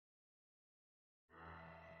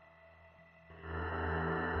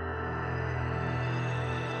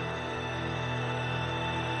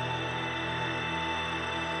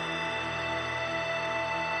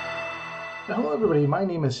Hello everybody, my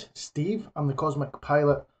name is Steve. I'm the cosmic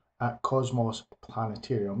pilot at Cosmos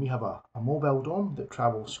Planetarium. We have a mobile dome that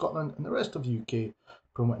travels Scotland and the rest of the UK,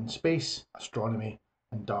 promoting space, astronomy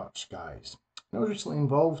and dark skies. I was recently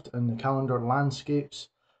involved in the Calendar Landscapes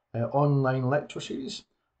online lecture series,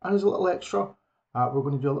 and as a little extra, we're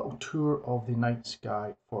going to do a little tour of the night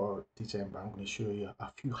sky for December. I'm going to show you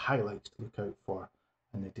a few highlights to look out for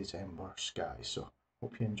in the December sky. So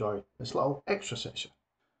hope you enjoy this little extra session.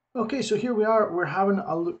 Okay, so here we are, we're having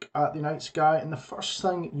a look at the night sky, and the first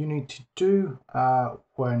thing you need to do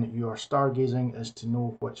when you're stargazing is to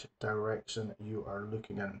know which direction you are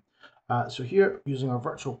looking in. So here, using our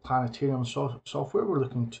virtual planetarium software, we're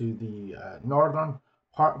looking to the northern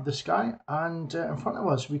part of the sky, and in front of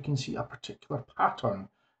us we can see a particular pattern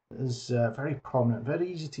that is very prominent,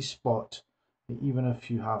 very easy to spot, even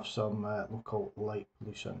if you have some local light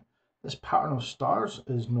pollution. This pattern of stars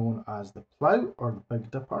is known as the Plough or the Big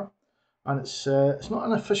Dipper, and it's not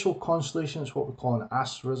an official constellation. It's what we call an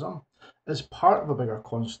asterism. It's part of a bigger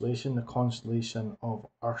constellation, the constellation of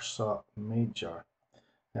Ursa Major.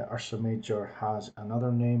 Ursa Major has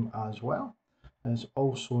another name as well, and it's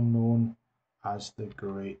also known as the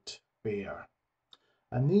Great Bear.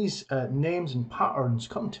 And these names and patterns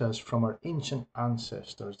come to us from our ancient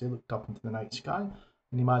ancestors. They looked up into the night sky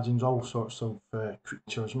and imagined all sorts of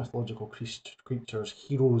creatures, mythological creatures,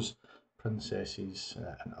 heroes, princesses,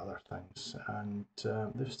 and other things. And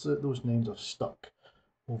those names have stuck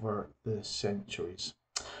over the centuries.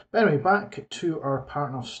 But anyway, back to our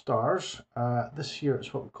pattern of stars. This here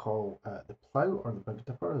is what we call the Plough or the Big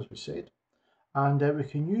Dipper, as we said. And we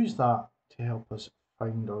can use that to help us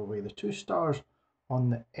find our way. The two stars on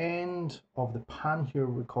the end of the pan here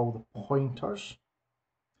we call the pointers,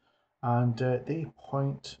 and they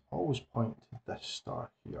always point to this star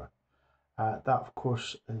here. That of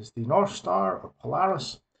course is the North Star or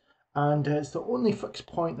Polaris, and it's the only fixed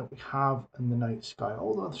point that we have in the night sky.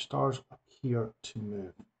 All the other stars appear to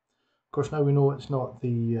move. Of course, now we know it's not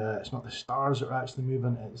the stars that are actually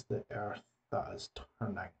moving; it's the Earth that is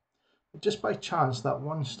turning. But just by chance, that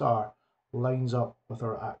one star lines up with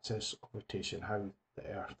our axis of rotation, how the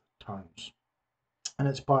Earth turns. And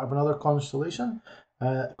it's part of another constellation,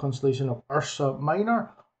 constellation of Ursa Minor,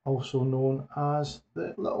 also known as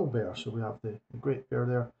the Little Bear. So we have the Great Bear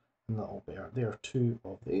there and Little Bear. They are two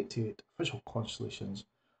of the 88 official constellations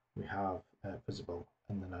we have visible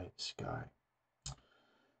in the night sky.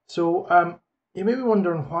 So you may be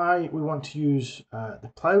wondering why we want to use the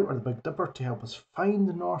Plough or the Big Dipper to help us find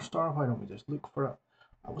the North Star. Why don't we just look for it?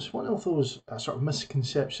 It was one of those sort of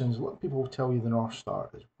misconceptions. A lot of people will tell you the North Star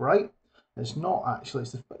is bright. It's not actually.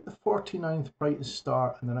 It's the 49th brightest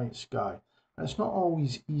star in the night sky, and it's not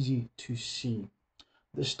always easy to see.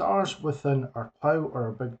 The stars within our Plough or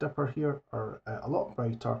our Big Dipper here are a lot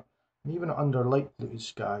brighter, and even under light polluted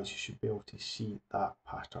skies you should be able to see that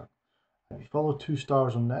pattern. If you follow two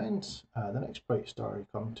stars on the ends, the next bright star you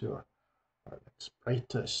come to, or the next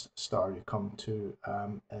brightest star you come to,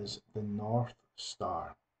 is the North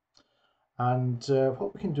Star. And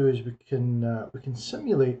what we can do is we can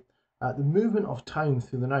simulate the movement of time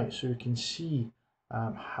through the night, so you can see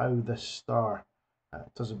how this star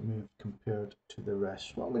doesn't move compared to the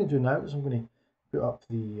rest. What I'm going to do now is I'm going to put up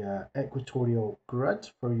the equatorial grid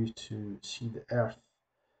for you to see the Earth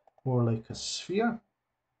more like a sphere.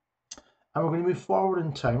 And we're going to move forward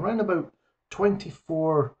in time, around about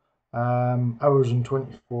 24 hours and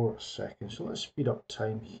 24 seconds. So let's speed up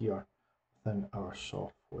time here within our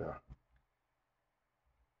software.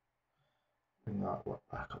 Bring that work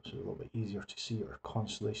back up so it's a little bit easier to see our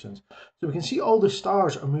constellations. So we can see all the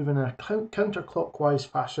stars are moving in a counterclockwise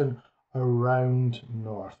fashion around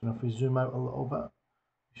north. And if we zoom out a little bit,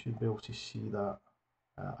 we should be able to see that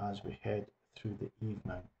as we head through the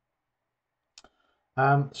evening.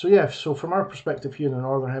 So from our perspective here in the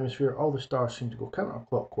northern hemisphere, all the stars seem to go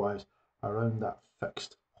counterclockwise around that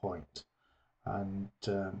fixed point. And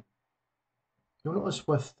you'll notice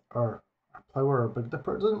with our Plough or our Big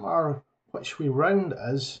Dipper, it doesn't matter which way round it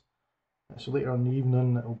is. So later in the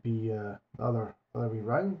evening it will be the other way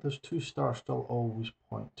round. Those two stars still always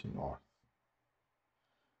point to north.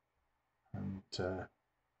 And you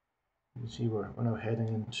can see we're now heading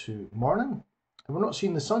into morning. And we're not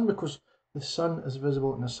seeing the sun because the sun is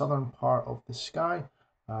visible in the southern part of the sky,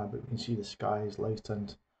 but we can see the sky is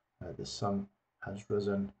lightened. The sun has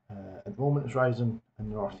risen. At the moment it's rising in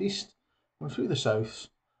the northeast, going through the south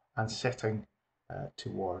and setting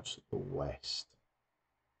towards the west.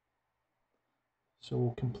 So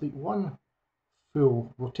we'll complete one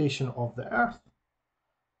full rotation of the Earth.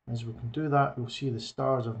 As we can do that, you'll see the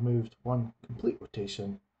stars have moved one complete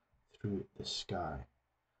rotation through the sky.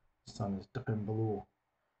 The sun is dipping below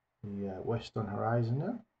the western horizon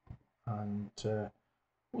there, and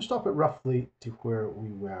we'll stop it roughly to where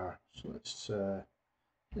we were. So let's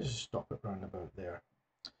just stop it round about there.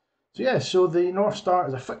 So yeah, so the North Star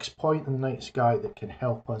is a fixed point in the night sky that can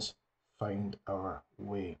help us find our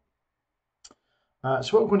way.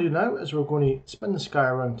 So what we're going to do now is we're going to spin the sky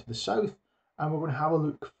around to the south, and we're going to have a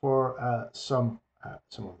look for some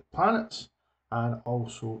of the planets and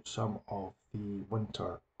also some of the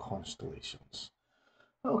winter constellations.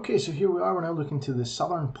 Okay, so here we are. We're now looking to the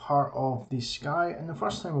southern part of the sky, and the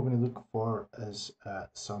first thing we're going to look for is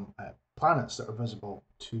some planets that are visible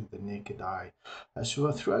to the naked eye.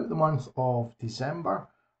 So throughout the month of December,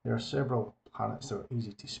 there are several planets that are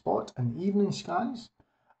easy to spot. In the evening skies,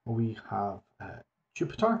 we have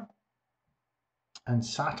Jupiter and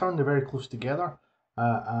Saturn. They're very close together,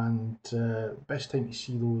 and best time to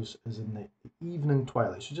see those is in the evening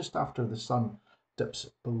twilight, so just after the sun dips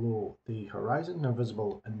below the horizon. They're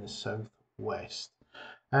visible in the southwest.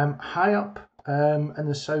 High up in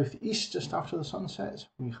the southeast, just after the sun sets,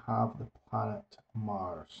 we have the planet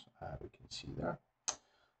Mars. We can see there.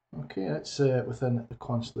 Okay, it's within the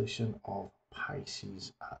constellation of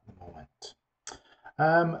Pisces at the moment.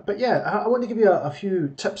 But yeah, I want to give you a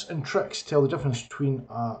few tips and tricks to tell the difference between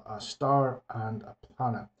a star and a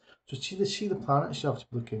planet. So to see the planets, you have to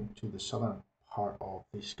be looking to the southern part of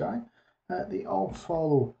the sky. They all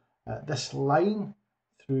follow this line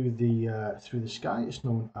through the sky. It's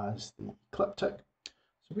known as the ecliptic.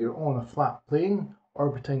 So we're on a flat plane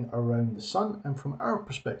orbiting around the sun, and from our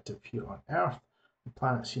perspective here on Earth, the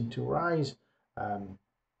planets seem to rise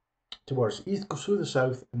towards the east, go through the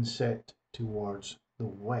south, and set towards the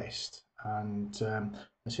west. And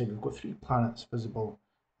I said we've got 3 planets visible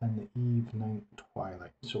in the evening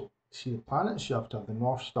twilight. So to see the planets, you have to have the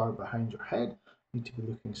North Star behind your head. You need to be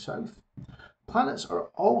looking south. Planets are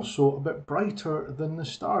also a bit brighter than the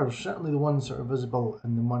stars, certainly the ones that are visible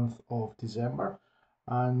in the month of December.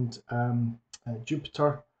 And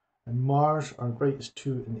Jupiter and Mars are brightest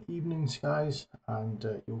 2 in the evening skies,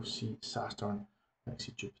 and you'll see Saturn next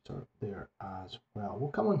to Jupiter there as well.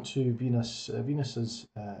 We'll come on to Venus. Venus is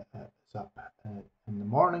up in the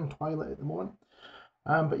morning twilight at the moment.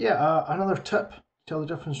 But yeah, another tip to tell the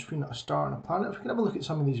difference between a star and a planet. If we can have a look at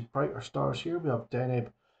some of these brighter stars here, we have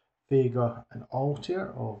Deneb, Vega and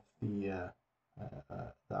Altair of the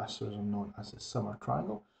asterism known as the Summer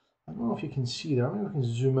Triangle. I don't know if you can see there. Maybe we can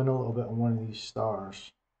zoom in a little bit on one of these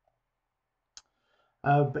stars.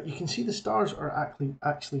 But you can see the stars are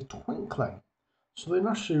actually twinkling. So the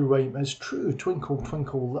nursery rhyme is true. Twinkle,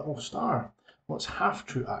 twinkle, little star. Well, it's half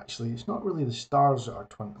true actually. It's not really the stars that are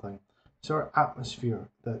twinkling. It's our atmosphere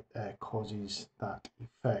that causes that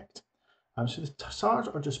effect. So the stars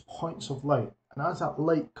are just points of light, and as that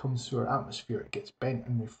light comes through our atmosphere, it gets bent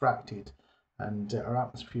and refracted, and our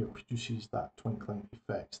atmosphere produces that twinkling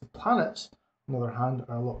effect. The planets, on the other hand,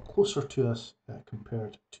 are a lot closer to us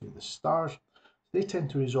compared to the stars. They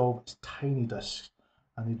tend to resolve as tiny disks,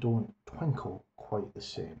 and they don't twinkle quite the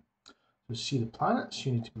same. To see the planets,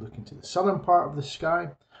 you need to be looking to the southern part of the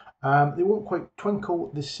sky. They won't quite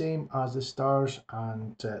twinkle the same as the stars,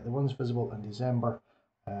 and the ones visible in December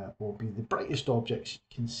will be the brightest objects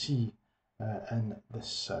you can see in the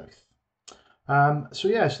south. So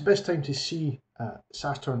yes, the best time to see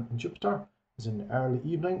Saturn and Jupiter is in the early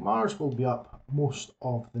evening. Mars will be up most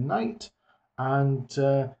of the night, and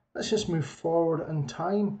let's just move forward in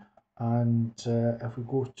time, and if we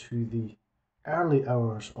go to the early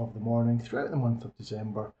hours of the morning throughout the month of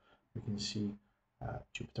December, we can see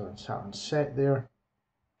Jupiter and Saturn set there.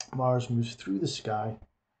 Mars moves through the sky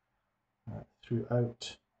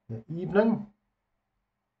throughout the evening,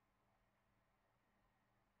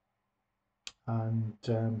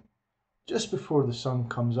 and just before the sun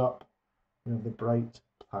comes up, we have the bright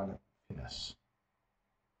planet Venus.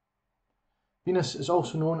 Venus is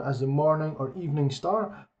also known as the morning or evening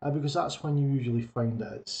star because that's when you usually find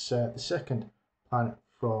that it's the second planet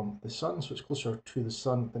from the sun, so it's closer to the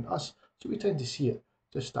sun than us, so we tend to see it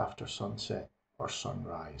just after sunset or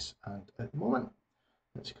sunrise, and at the moment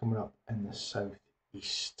it's coming up in the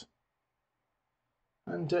southeast.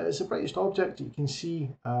 And it's the brightest object that you can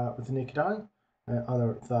see with the naked eye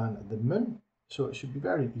other than the moon, so it should be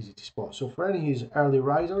very easy to spot. So for any of these early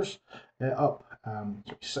risers up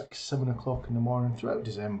 6, 7 o'clock in the morning throughout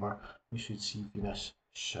December, you should see Venus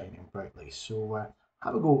shining brightly. So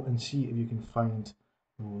have a go and see if you can find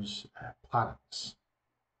those planets.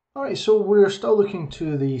 Alright, so we're still looking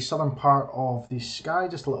to the southern part of the sky,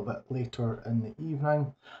 just a little bit later in the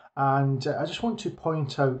evening, and I just want to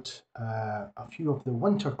point out a few of the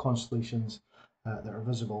winter constellations that are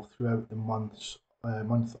visible throughout the months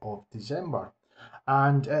month of December.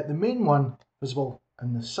 And the main one visible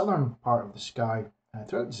in the southern part of the sky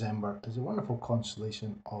throughout December is the wonderful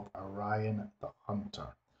constellation of Orion the Hunter.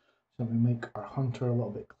 So we make our hunter a little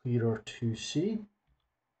bit clearer to see.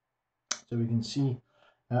 So we can see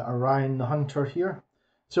Orion the Hunter here.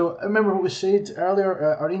 So remember what we said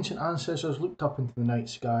earlier, our ancient ancestors looked up into the night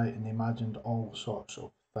sky and they imagined all sorts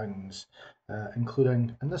of things,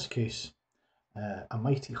 including, in this case, a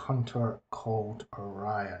mighty hunter called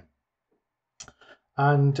Orion.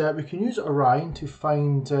 And we can use Orion to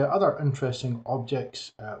find other interesting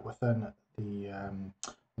objects within the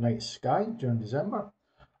night sky during December.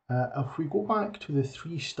 If we go back to the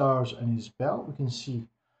 3 stars in his belt, we can see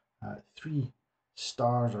 3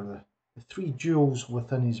 stars, or the 3 jewels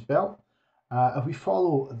within his belt. If we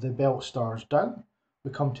follow the belt stars down,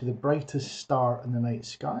 we come to the brightest star in the night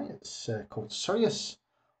sky. It's called Sirius,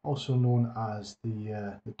 also known as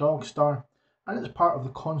the Dog Star, and it's part of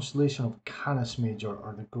the constellation of Canis Major,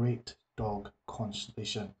 or the Great Dog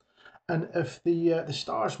constellation. And if the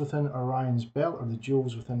stars within Orion's belt are the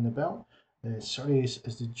jewels within the belt, Sirius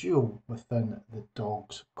is the jewel within the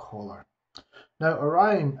dog's collar. Now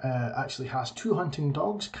Orion actually has 2 hunting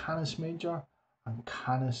dogs, Canis Major and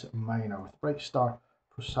Canis Minor, with bright star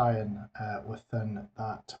Procyon within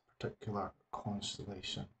that particular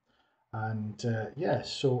constellation. And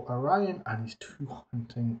yes, so Orion and his 2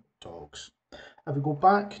 hunting dogs. If we go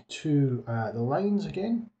back to the lines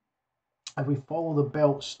again, if we follow the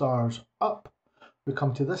belt stars up, we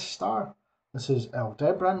come to this star. This is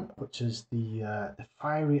Aldebaran, which is the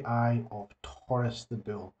fiery eye of Taurus the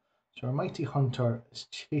Bull. So our mighty hunter is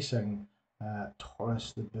chasing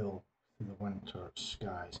Taurus the Bull through the winter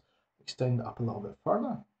skies. Extend it up a little bit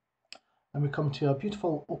further, and we come to a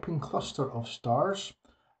beautiful open cluster of stars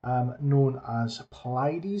known as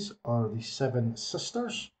Pleiades, or the 7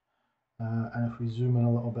 sisters. And if we zoom in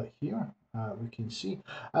a little bit here, we can see.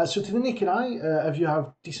 So to the naked eye, if you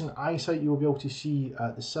have decent eyesight, you will be able to see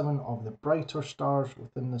the 7 of the brighter stars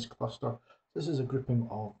within this cluster. This is a grouping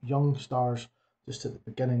of young stars just at the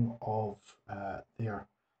beginning of their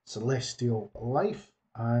celestial life,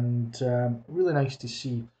 and really nice to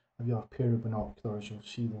see. If you have a pair of binoculars, you'll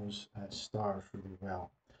see those stars really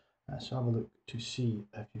well. So have a look to see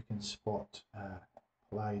if you can spot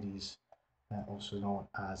Pleiades, also known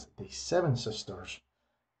as the 7 sisters,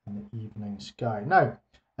 in the evening sky. Now,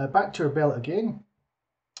 back to our belt again.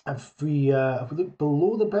 If we look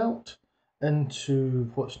below the belt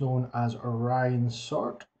into what's known as Orion's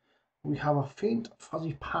sword, we have a faint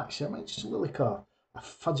fuzzy patch. It might just look like a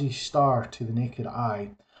fuzzy star to the naked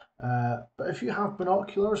eye. But if you have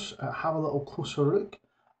binoculars, have a little closer look,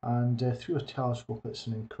 and through a telescope, it's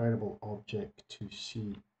an incredible object to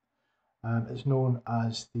see. It's known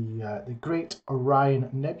as the Great Orion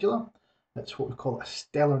Nebula. It's what we call a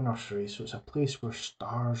stellar nursery, so it's a place where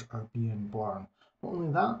stars are being born. Not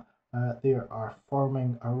only that, they are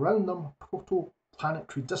forming around them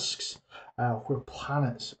protoplanetary disks, where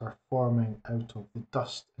planets are forming out of the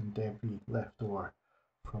dust and debris left over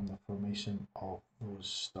from the formation of those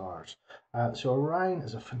stars. So Orion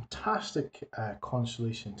is a fantastic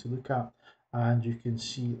constellation to look at, and you can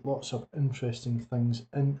see lots of interesting things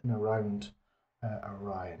in and around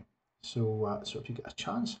Orion. So if you get a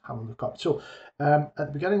chance, have a look up. So at the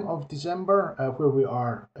beginning of December, where we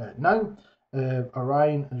are now,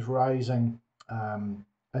 Orion is rising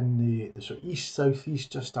in the sort of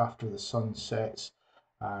east-southeast just after the sun sets,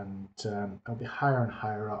 and it'll be higher and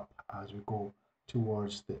higher up as we go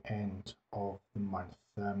towards the end of the month.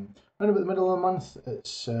 Around about the middle of the month,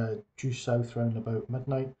 it's due south around about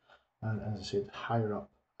midnight, and as I said, higher up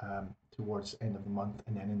towards the end of the month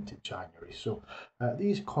and then into January. So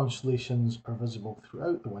these constellations are visible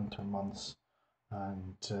throughout the winter months,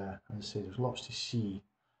 and as I say, there's lots to see,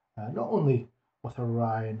 not only with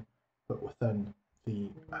Orion, but within the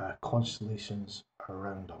constellations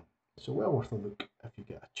around them. So well worth a look if you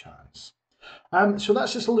get a chance. So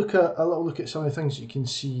that's just a little look at some of the things that you can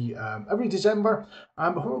see every December.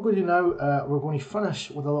 But what we're going to do now, we're going to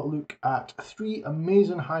finish with a little look at 3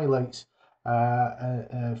 amazing highlights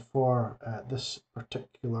for this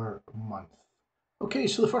particular month. Okay,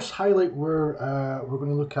 so the first highlight we're going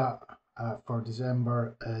to look at for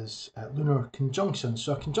December is lunar conjunctions.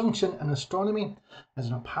 So a conjunction in astronomy is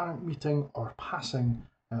an apparent meeting or passing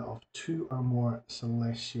of 2 or more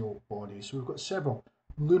celestial bodies. So we've got several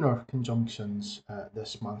lunar conjunctions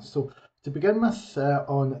this month. So to begin with,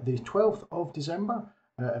 on the 12th of December,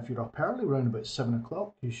 if you're up early, around about 7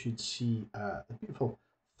 o'clock, you should see the beautiful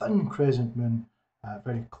thin crescent moon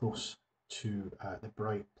very close to the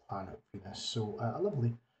bright planet Venus. So a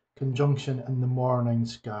lovely conjunction in the morning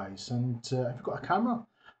skies. And if you've got a camera,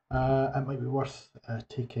 it might be worth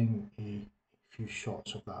taking a few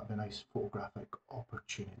shots of that. It'd be a nice photographic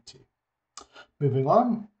opportunity. Moving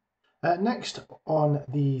on. Next, on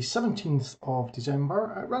the 17th of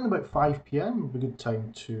December, around about 5 p.m, would be a good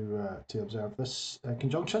time to observe this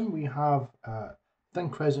conjunction. We have a thin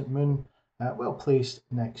crescent moon well placed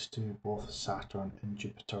next to both Saturn and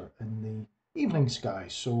Jupiter in the evening sky.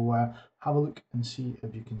 So have a look and see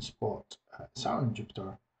if you can spot Saturn and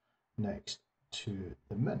Jupiter next to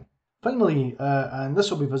the moon. Finally, and this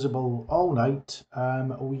will be visible all night,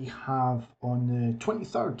 we have on the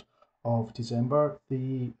 23rd of December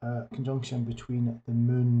the conjunction between the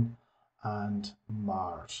moon and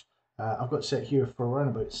Mars. I've got set here for around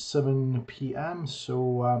about 7 p.m,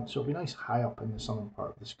 so it'll be nice high up in the southern part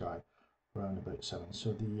of the sky around about 7.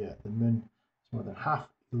 So the moon is more than half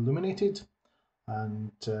illuminated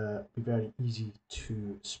and be very easy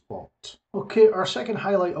to spot. Okay, our second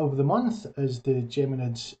highlight of the month is the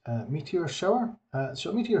Geminids meteor shower. So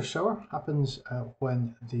a meteor shower happens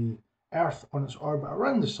when the Earth on its orbit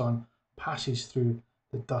around the Sun passes through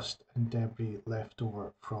the dust and debris left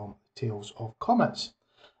over from the tails of comets.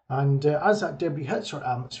 And as that debris hits our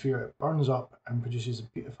atmosphere, it burns up and produces a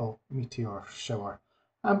beautiful meteor shower.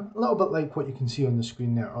 A little bit like what you can see on the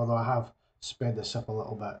screen there, although I have sped this up a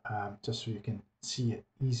little bit just so you can see it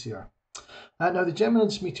easier. Now the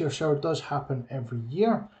Geminids meteor shower does happen every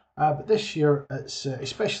year, but this year it's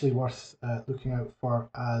especially worth looking out for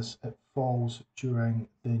as it falls during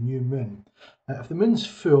the new moon. If the moon's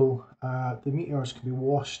full, the meteors can be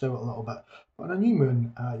washed out a little bit, but on a new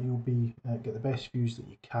moon you'll be get the best views that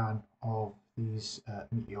you can of these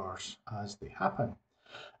meteors as they happen.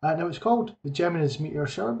 Now it's called the Geminids meteor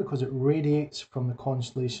shower because it radiates from the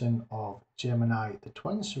constellation of Gemini the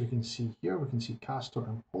twins. So we can see here, we can see Castor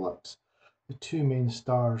and Pollux, the two main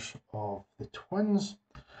stars of the twins.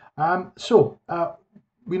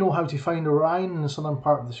 We know how to find Orion in the southern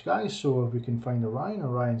part of the sky. So if we can find Orion,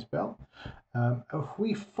 Orion's belt, if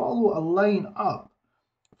we follow a line up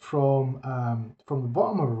from the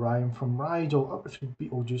bottom of Orion, from Rigel up through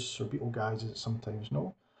Betelgeuse, or Betelgeuse as it's sometimes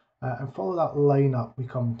known, and follow that line up, we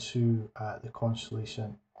come to the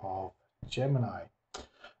constellation of Gemini.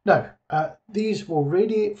 Now, these will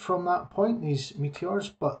radiate from that point, these meteors,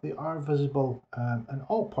 but they are visible in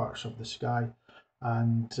all parts of the sky.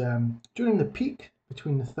 And during the peak,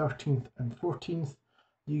 between the 13th and 14th,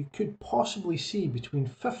 you could possibly see between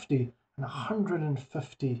 50 and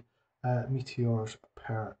 150 meteors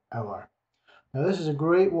per hour. Now this is a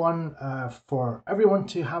great one for everyone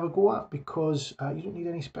to have a go at because you don't need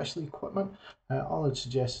any special equipment. All I'd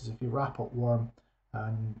suggest is if you wrap up warm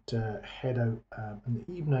and head out in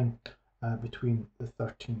the evening between the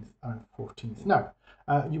 13th and 14th. Now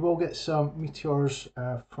you will get some meteors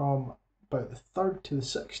from about the 3rd to the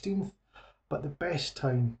 16th, but the best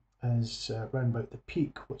time is around about the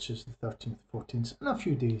peak, which is the 13th, 14th, and a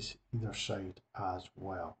few days either side as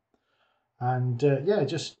well. And yeah,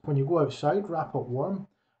 just when you go outside, wrap up warm,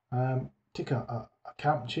 take a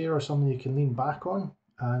camp chair or something you can lean back on,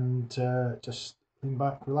 and just lean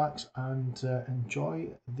back, relax, and enjoy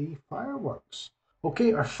the fireworks.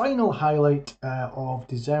 Okay, our final highlight of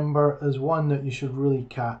December is one that you should really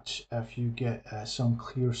catch if you get some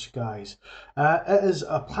clear skies. It is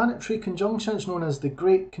a planetary conjunction. It's known as the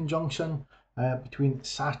Great Conjunction between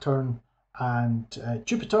Saturn and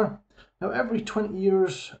Jupiter. Now every 20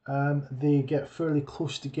 years they get fairly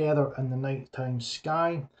close together in the nighttime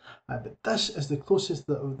sky, but this is the closest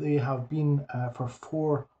that they have been for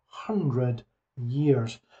 400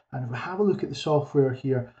 years. And if we have a look at the software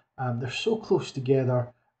here, they're so close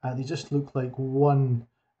together, they just look like one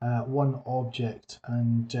object,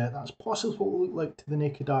 and that's possibly what it will look like to the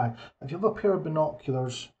naked eye. If you have a pair of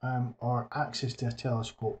binoculars or access to a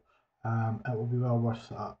telescope, it will be well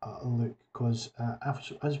worth a look, because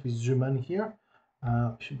as we zoom in here,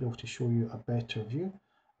 I should be able to show you a better view,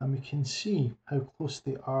 and we can see how close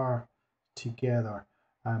they are together.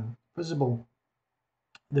 Visible,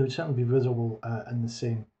 they would certainly be visible in the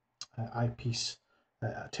same eyepiece.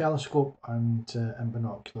 A telescope and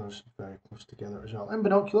binoculars very close together as well. In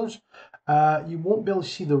binoculars, you won't be able to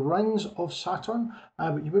see the rings of Saturn,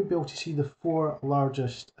 but you would be able to see the 4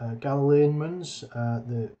 largest Galilean moons,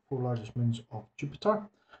 the 4 largest moons of Jupiter.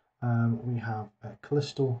 We have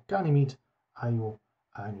Callisto, Ganymede, Io,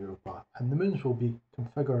 and Europa. And the moons will be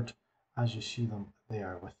configured as you see them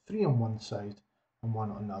there, with 3 on one side and 1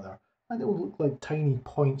 on another. And they will look like tiny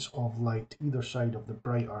points of light either side of the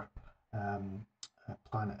brighter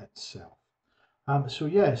planet itself. So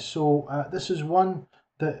yeah, this is one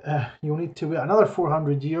that you'll need to wait another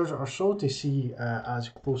 400 years or so to see as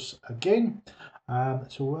close again.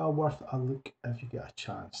 So well worth a look if you get a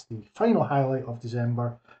chance. The final highlight of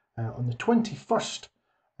December, on the 21st,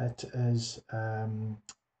 it is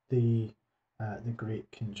the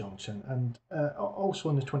Great Conjunction, and also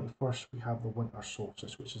on the 21st we have the winter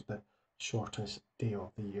solstice, which is the shortest day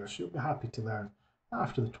of the year. So you'll be happy to learn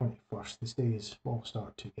after the 21st these days will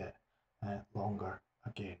start to get longer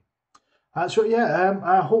again. So yeah,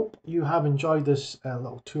 I hope you have enjoyed this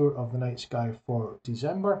little tour of the night sky for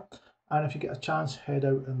December, and if you get a chance, head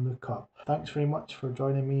out and look up. Thanks very much for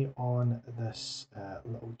joining me on this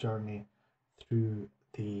little journey through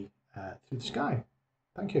the sky.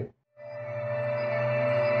 Thank you.